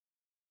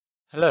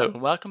Hello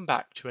and welcome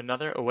back to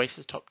another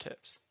Oasys Top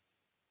Tips.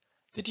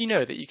 Did you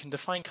know that you can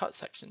define cut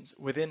sections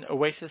within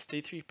Oasys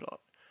D3PLOT,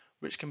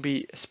 which can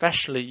be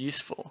especially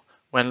useful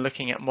when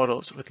looking at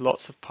models with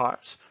lots of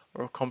parts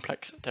or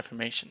complex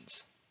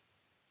deformations?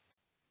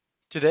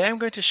 Today I'm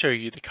going to show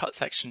you the cut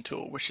section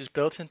tool, which is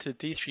built into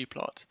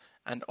D3PLOT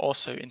and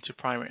also into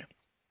Primer.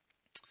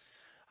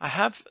 I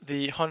have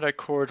the Honda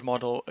Accord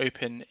model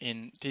open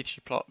in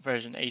D3PLOT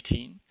version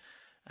 18.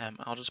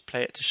 I'll just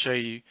play it to show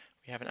you.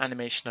 We have an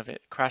animation of it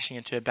crashing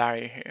into a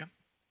barrier here.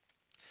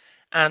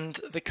 And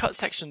the cut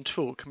section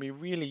tool can be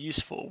really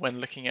useful when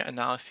looking at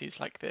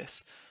analyses like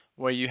this,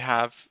 where you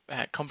have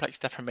complex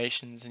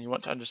deformations and you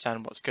want to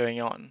understand what's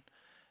going on.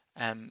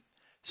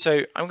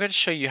 So I'm going to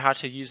show you how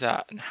to use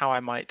that and how I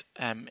might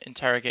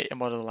interrogate a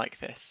model like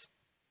this.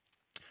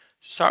 To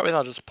start with,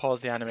 I'll just pause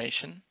the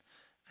animation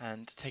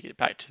and take it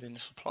back to the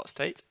initial plot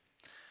state.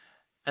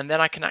 And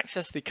then I can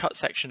access the cut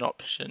section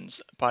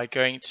options by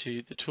going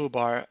to the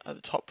toolbar at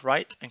the top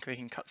right and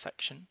clicking cut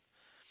section.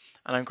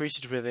 And I'm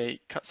greeted with a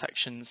cut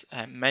sections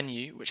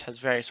menu which has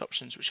various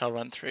options which I'll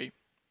run through.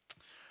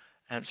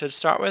 So to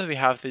start with, we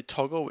have the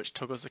toggle which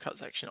toggles the cut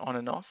section on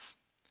and off.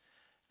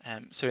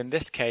 So in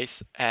this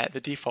case,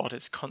 the default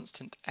is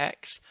constant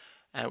x,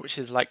 which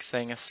is like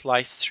saying a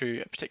slice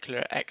through a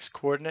particular x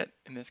coordinate,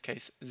 in this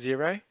case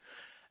 0.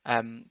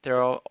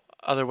 There are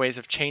other ways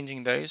of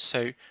changing those,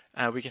 so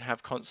we can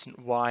have constant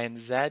y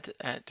and z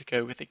to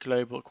go with the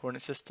global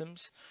coordinate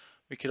systems.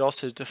 We could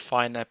also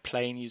define a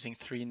plane using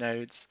 3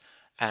 nodes,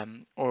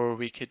 or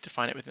we could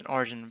define it with an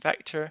origin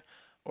vector,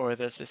 or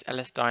there's this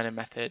LS-DYNA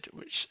method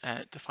which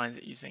defines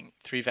it using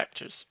 3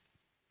 vectors.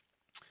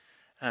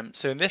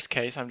 So in this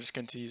case, I'm just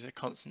going to use a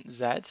constant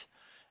z,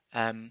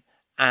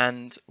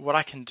 and what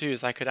I can do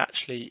is I could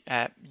actually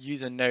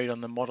use a node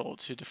on the model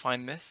to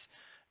define this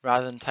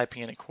rather than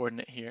typing in a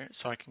coordinate here.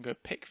 So I can go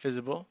pick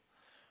visible,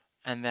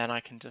 and then I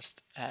can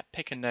just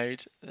pick a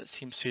node that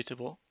seems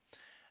suitable.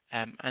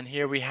 And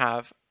here we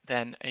have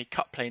then a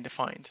cut plane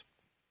defined.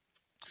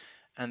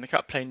 And the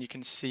cut plane, you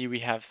can see we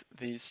have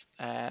these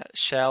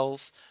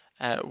shells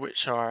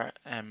which are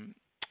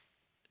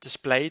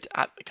displayed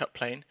at the cut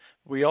plane.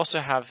 We also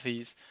have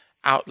these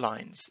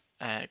outlines,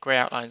 grey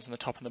outlines on the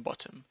top and the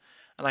bottom.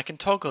 And I can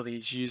toggle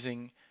these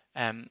using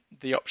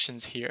the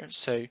options here.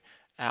 So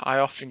I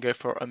often go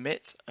for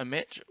omit,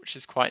 which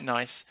is quite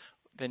nice.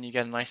 Then you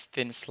get a nice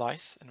thin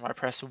slice. And if I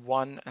press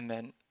 1 and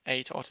then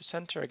A to auto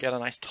center, I get a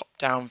nice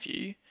top-down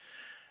view.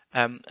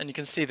 And you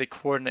can see the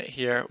coordinate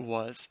here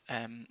was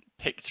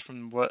picked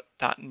from what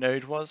that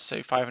node was, so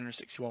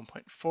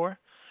 561.4.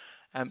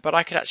 But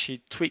I could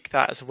actually tweak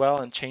that as well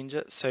and change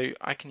it. So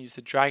I can use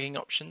the dragging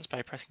options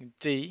by pressing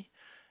D,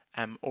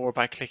 or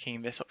by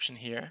clicking this option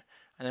here.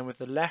 And then with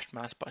the left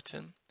mouse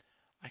button,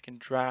 I can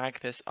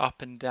drag this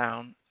up and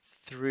down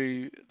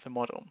through the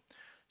model.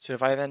 So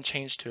if I then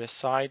change to a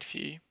side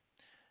view,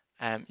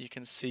 you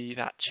can see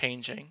that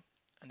changing.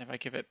 And if I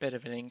give it a bit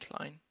of an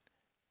incline,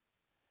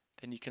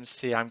 then you can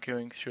see I'm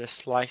going through a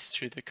slice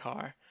through the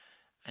car,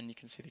 and you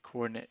can see the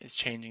coordinate is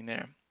changing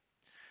there.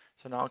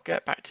 So now I'll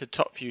get back to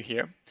top view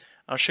here.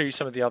 I'll show you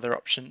some of the other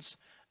options.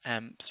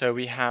 So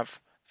we have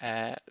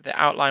the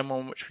outline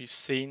one, which we've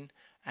seen,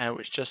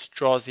 which just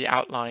draws the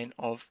outline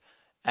of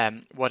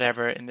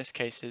whatever in this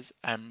case is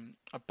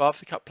above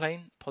the cut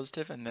plane,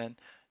 positive, and then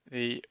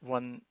the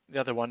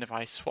other one, if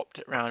I swapped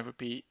it around, would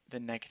be the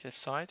negative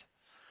side.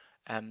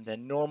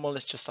 Then normal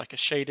is just like a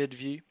shaded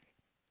view,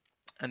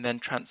 and then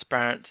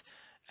transparent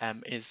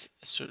is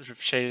a sort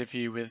of shaded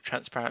view with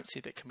transparency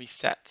that can be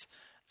set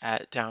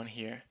down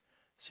here.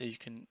 So you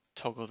can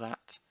toggle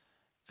that.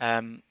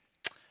 And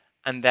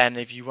then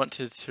if you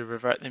wanted to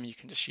revert them, you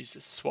can just use the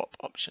swap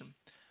option.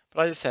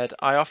 But as I said,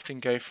 I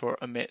often go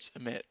for omit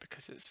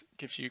because it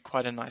gives you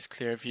quite a nice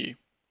clear view.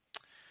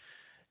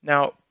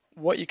 Now,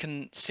 what you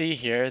can see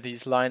here,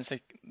 these lines,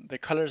 the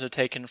colors are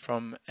taken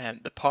from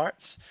the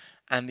parts,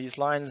 and these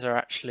lines are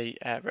actually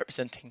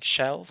representing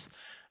shells.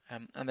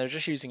 And they're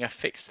just using a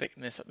fixed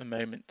thickness at the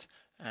moment.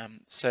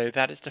 So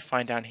that is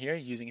defined down here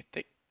using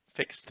a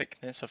fixed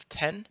thickness of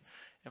 10.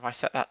 If I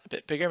set that a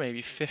bit bigger,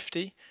 maybe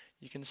 50,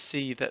 you can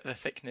see that the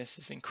thickness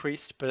is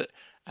increased, but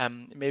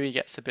it maybe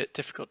gets a bit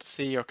difficult to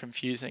see or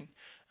confusing.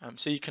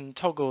 So you can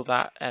toggle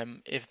that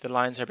if the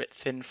lines are a bit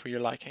thin for your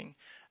liking.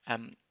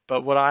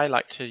 But what I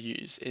like to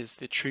use is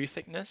the true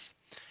thickness.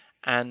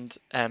 And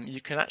you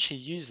can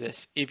actually use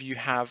this if you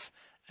have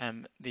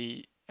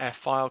the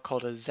file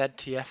called a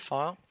ZTF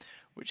file,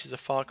 which is a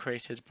file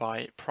created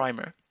by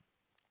Primer.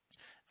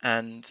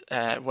 And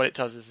what it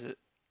does is it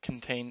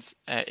contains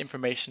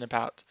information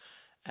about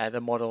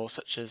the model,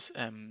 such as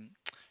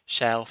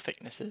shell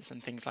thicknesses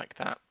and things like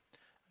that.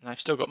 And I've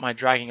still got my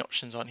dragging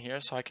options on here,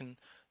 so I can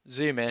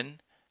zoom in,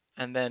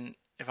 and then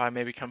if I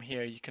maybe come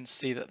here, you can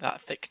see that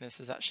that thickness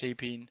has actually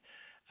been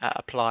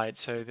applied.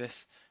 So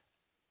this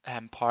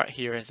part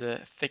here is a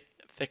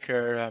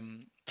thicker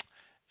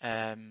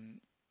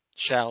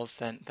shells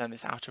than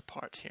this outer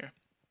part here.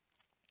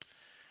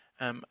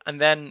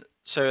 And then,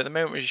 so at the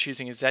moment we're just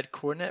using a Z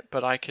coordinate,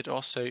 but I could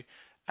also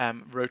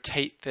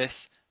rotate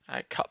this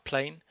cut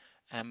plane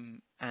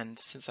and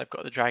since I've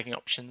got the dragging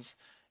options,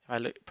 if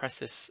I press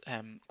this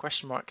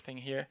question mark thing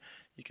here,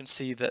 you can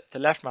see that the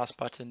left mouse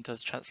button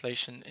does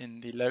translation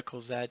in the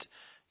local Z,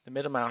 the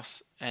middle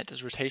mouse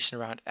does rotation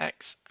around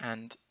X,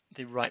 and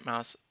the right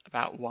mouse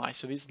about Y.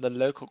 So these are the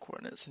local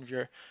coordinates, and if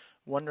you're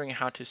wondering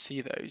how to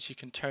see those, you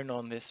can turn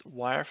on this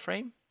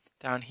wireframe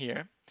down here,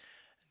 and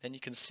then you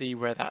can see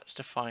where that's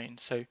defined.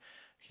 So you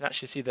can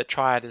actually see the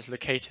triad is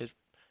located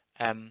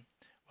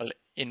well,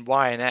 in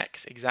Y and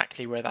X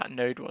exactly where that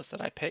node was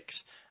that I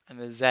picked, and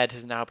the Z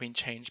has now been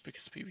changed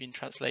because we've been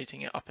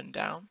translating it up and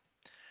down.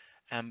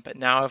 But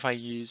now if I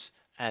use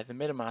the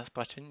middle mouse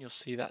button, you'll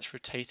see that's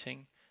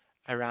rotating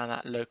around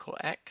that local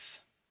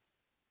X,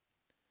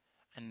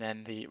 and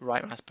then the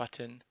right mouse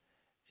button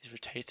is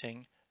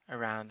rotating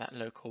around that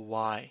local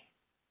Y.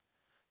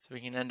 So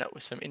we can end up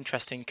with some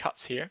interesting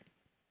cuts here.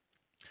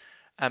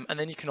 And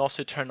then you can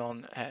also turn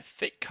on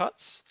thick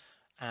cuts.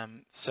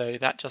 So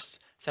that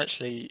just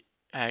essentially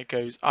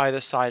goes either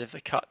side of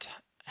the cut,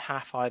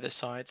 half either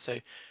side. So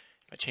if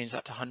I change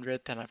that to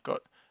 100, then I've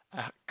got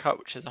a cut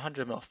which is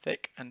 100 mil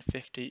thick and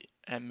 50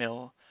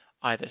 mil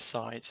either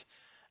side.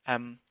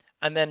 And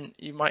then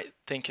you might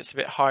think it's a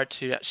bit hard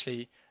to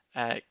actually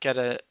get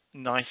a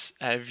nice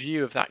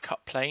view of that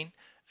cut plane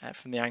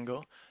from the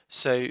angle.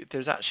 So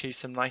there's actually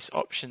some nice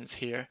options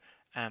here.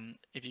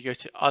 If you go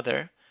to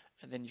Other,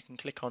 and then you can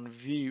click on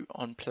View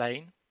on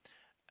Plane,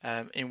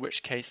 in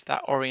which case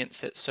that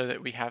orients it so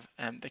that we have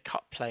the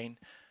cut plane.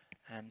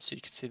 So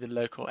you can see the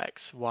local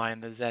X, Y,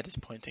 and the Z is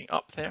pointing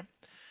up there.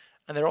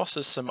 And there are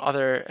also some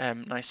other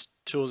nice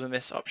tools in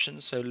this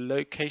option. So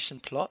Location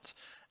Plot,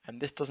 and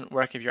this doesn't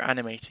work if you're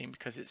animating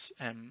because it's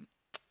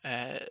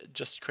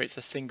just creates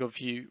a single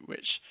view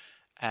which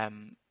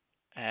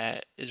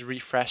is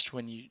refreshed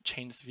when you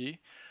change the view.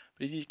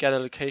 But if you get a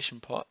location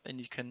plot, then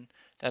you can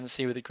then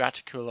see with the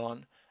graticle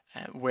on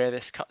where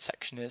this cut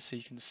section is. So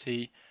you can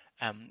see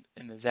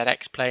in the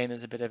ZX plane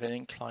there's a bit of an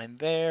incline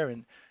there,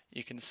 and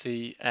you can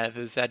see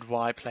the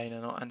ZY plane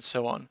and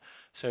so on.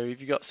 So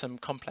if you've got some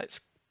complex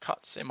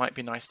cuts, it might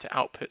be nice to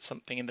output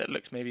something that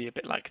looks maybe a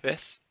bit like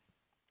this.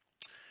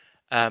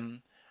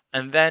 And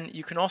then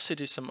you can also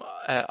do some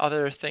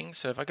other things.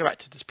 So if I go back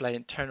to display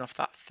and turn off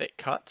that thick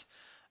cut,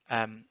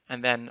 and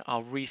then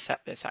I'll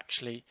reset this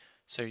actually,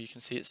 so you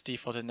can see it's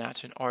defaulted now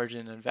to an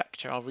origin and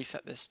vector. I'll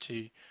reset this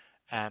to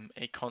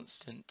a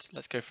constant,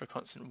 let's go for a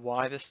constant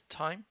Y this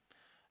time.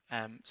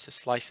 So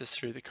slices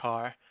through the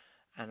car,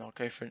 and I'll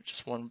go for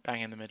just one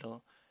bang in the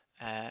middle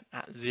at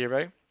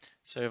 0.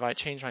 So if I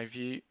change my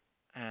view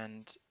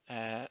and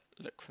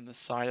look from the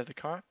side of the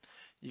car,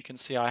 you can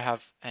see I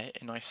have a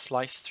nice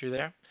slice through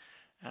there.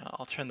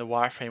 I'll turn the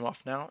wireframe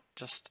off now,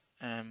 just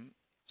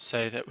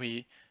so that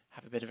we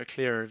have a bit of a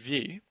clearer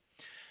view.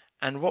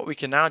 And what we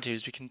can now do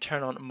is we can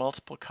turn on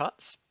multiple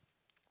cuts.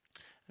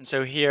 And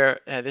so here,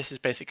 this is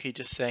basically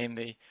just saying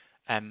the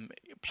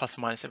plus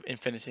or minus of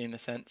infinity in a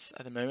sense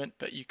at the moment,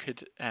 but you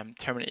could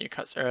terminate your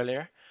cuts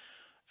earlier.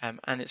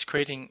 And it's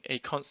creating a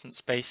constant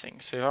spacing.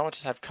 So if I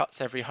wanted to have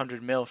cuts every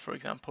 100 mil, for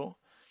example,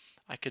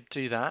 I could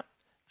do that.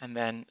 And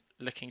then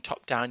looking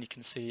top down, you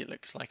can see it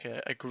looks like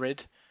a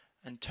grid,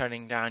 and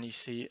turning down, you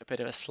see a bit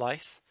of a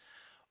slice.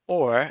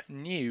 Or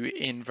new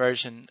in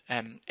version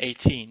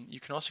 18, you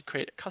can also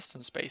create a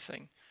custom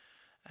spacing.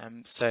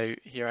 So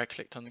here I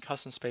clicked on the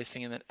custom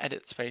spacing and then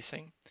edit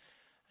spacing,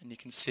 and you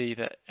can see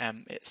that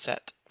it's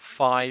set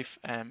 5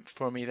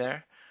 for me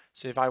there.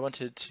 So if I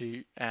wanted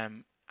to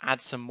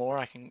add some more,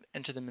 I can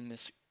enter them in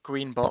this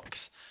green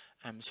box.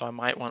 So I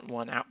might want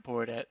one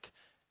outboard at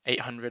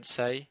 800,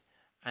 say,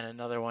 and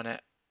another one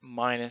at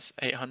minus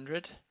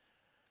 800.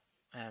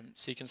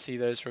 So you can see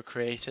those were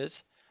created.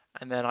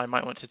 And then I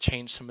might want to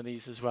change some of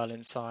these as well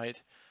inside.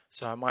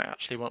 So I might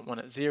actually want one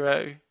at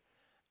 0,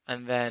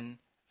 and then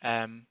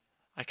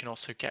I can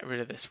also get rid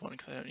of this one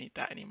because I don't need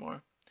that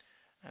anymore.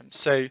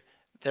 So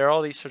there are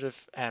all these sort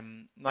of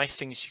nice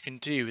things you can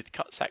do with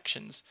cut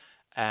sections,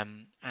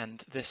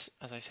 and this,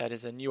 as I said,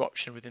 is a new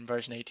option within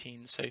version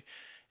 18. So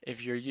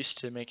if you're used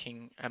to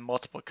making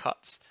multiple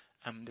cuts,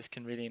 this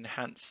can really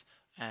enhance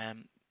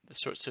the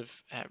sorts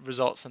of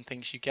results and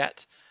things you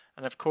get.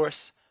 And of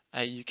course,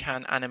 you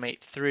can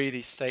animate through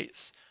these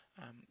states,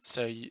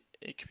 so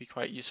it could be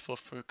quite useful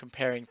for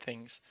comparing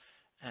things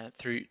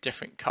through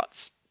different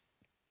cuts.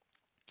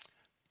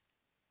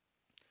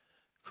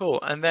 Cool,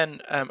 and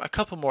then a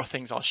couple more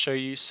things I'll show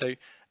you. So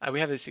we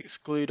have this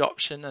exclude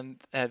option,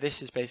 and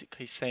this is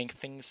basically saying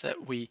things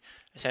that we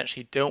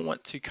essentially don't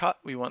want to cut,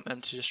 we want them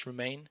to just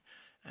remain.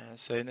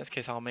 So in this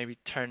case, I'll maybe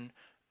turn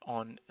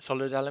on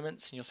solid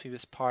elements, and you'll see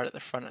this part at the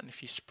front and a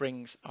few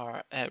springs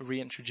are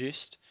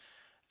reintroduced.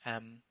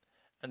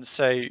 And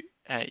so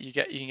you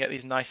can get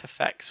these nice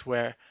effects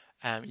where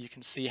you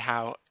can see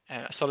how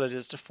a solid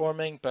is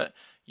deforming, but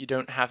you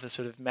don't have the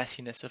sort of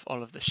messiness of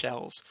all of the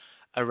shells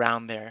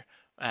around there,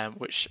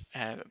 which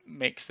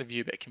makes the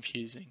view a bit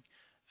confusing.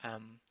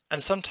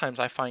 And sometimes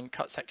I find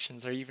cut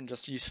sections are even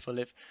just useful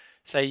if,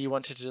 say, you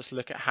wanted to just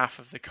look at half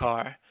of the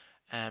car,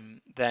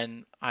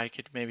 then I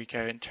could maybe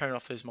go and turn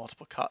off those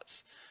multiple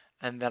cuts,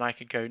 and then I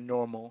could go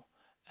normal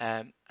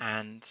and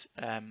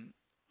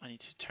I need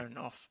to turn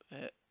off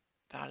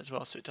that as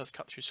well so it does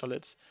cut through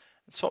solids,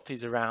 and swap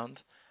these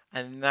around,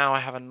 and now I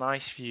have a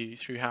nice view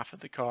through half of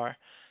the car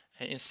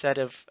instead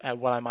of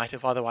what I might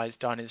have otherwise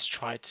done is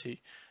try to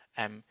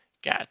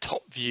get a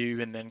top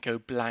view and then go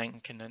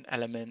blank and then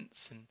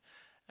elements, and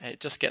it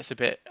just gets a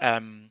bit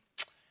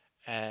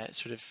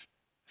sort of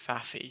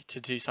faffy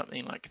to do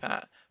something like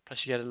that.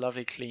 Plus you get a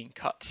lovely clean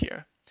cut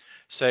here.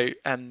 So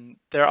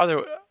there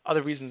are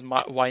other reasons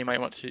why you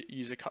might want to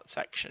use a cut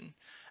section.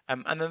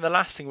 And then the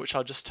last thing which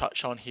I'll just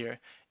touch on here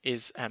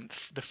is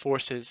the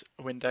forces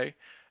window.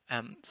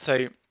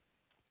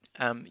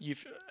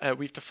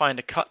 We've defined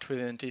a cut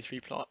within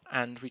D3Plot,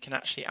 and we can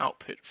actually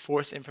output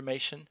force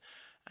information.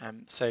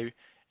 So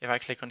if I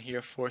click on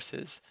here,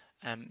 forces,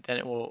 then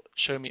it will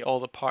show me all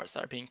the parts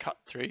that are being cut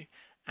through,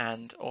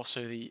 and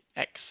also the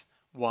X,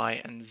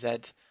 Y, and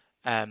Z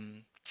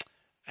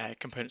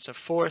components of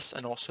force,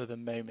 and also the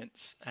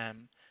moments.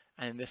 And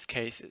in this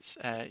case, it's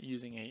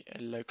using a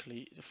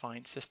locally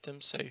defined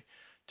system. So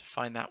to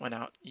find that one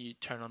out, you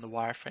turn on the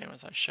wireframe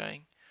as I was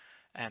showing.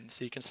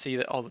 So you can see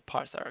that all the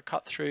parts that are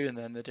cut through, and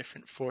then the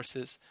different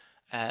forces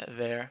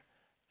there,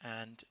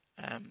 and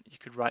you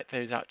could write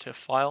those out to a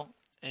file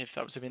if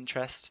that was of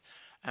interest.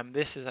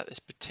 This is at this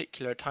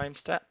particular time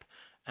step.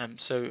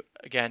 So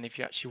again, if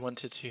you actually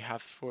wanted to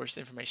have force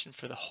information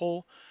for the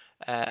whole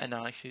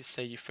analysis,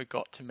 say you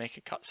forgot to make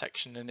a cut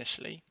section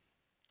initially,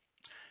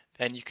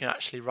 then you can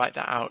actually write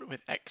that out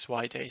with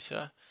XY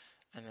data,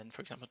 and then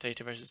for example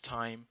data versus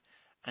time,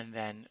 and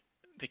then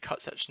the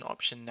cut section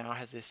option now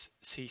has this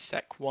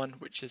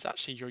CSEC1, which is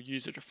actually your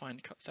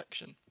user-defined cut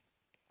section.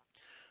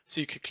 So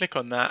you could click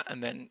on that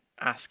and then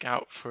ask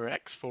out for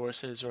X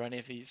forces or any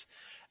of these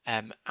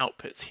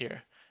outputs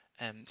here.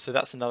 So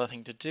that's another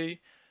thing to do,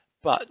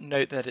 but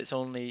note that it's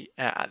only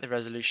at the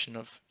resolution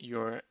of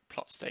your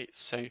plot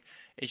states. So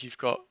if you've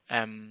got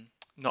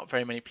not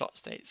very many plot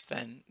states,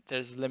 then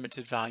there's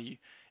limited value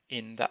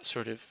in that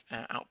sort of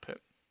output.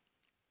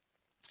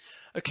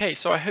 Okay,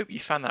 so I hope you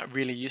found that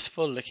really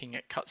useful, looking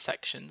at cut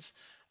sections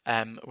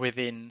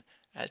within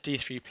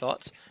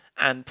D3Plot.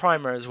 And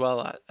Primer as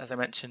well, as I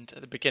mentioned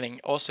at the beginning,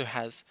 also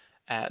has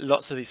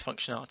lots of these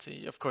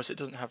functionality. Of course, it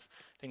doesn't have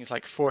things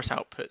like force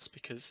outputs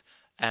because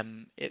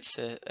it's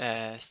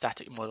a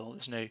static model.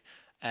 There's no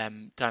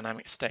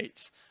dynamic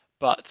states.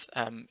 But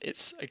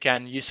it's,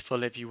 again,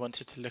 useful if you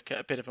wanted to look at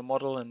a bit of a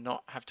model and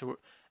not have to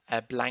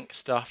blank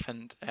stuff,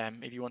 and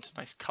if you want a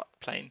nice cut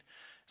plane.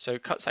 So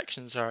cut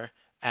sections are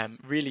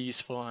really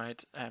useful,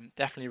 and I'd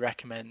definitely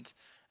recommend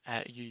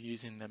you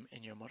using them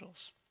in your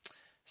models.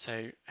 So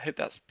I hope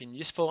that's been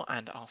useful,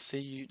 and I'll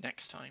see you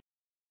next time.